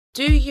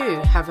Do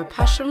you have a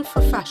passion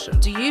for fashion?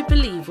 Do you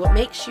believe what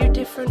makes you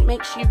different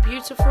makes you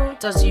beautiful?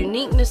 Does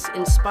uniqueness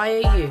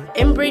inspire you?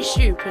 Embrace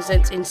You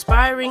presents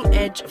Inspiring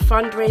Edge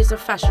Fundraiser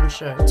Fashion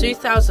Show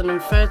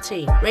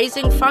 2013,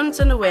 raising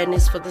funds and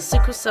awareness for the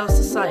Sickle Cell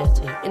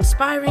Society.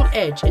 Inspiring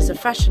Edge is a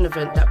fashion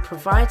event that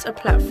provides a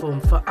platform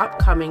for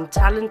upcoming,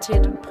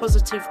 talented,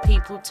 positive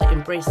people to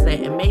embrace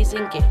their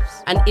amazing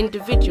gifts and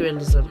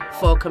individualism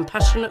for a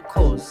compassionate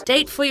cause.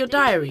 Date for your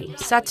diary,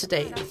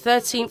 Saturday, the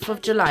 13th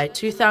of July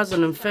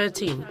 2013.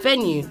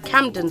 Venue,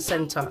 Camden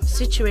Centre,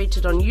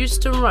 situated on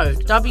Euston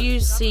Road,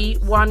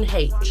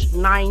 WC1H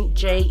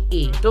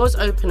 9JE. Doors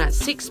open at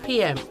 6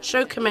 PM.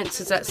 Show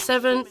commences at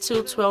 7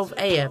 till 12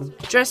 AM.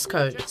 Dress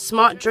code,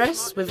 smart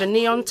dress with a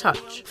neon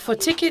touch. For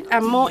ticket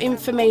and more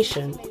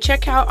information,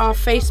 check out our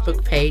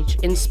Facebook page,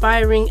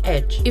 Inspiring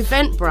Edge.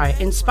 Eventbrite,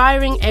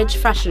 Inspiring Edge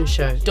Fashion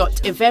Show.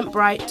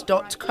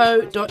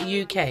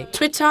 .eventbrite.co.uk.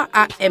 Twitter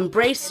at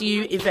Embrace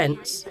You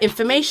Events.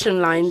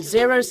 Information line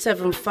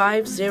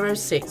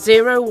 07506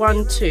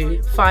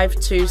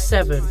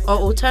 012-527 or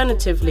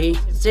alternatively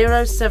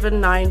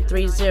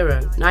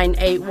 07930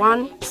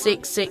 981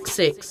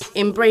 666.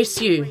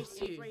 Embrace You.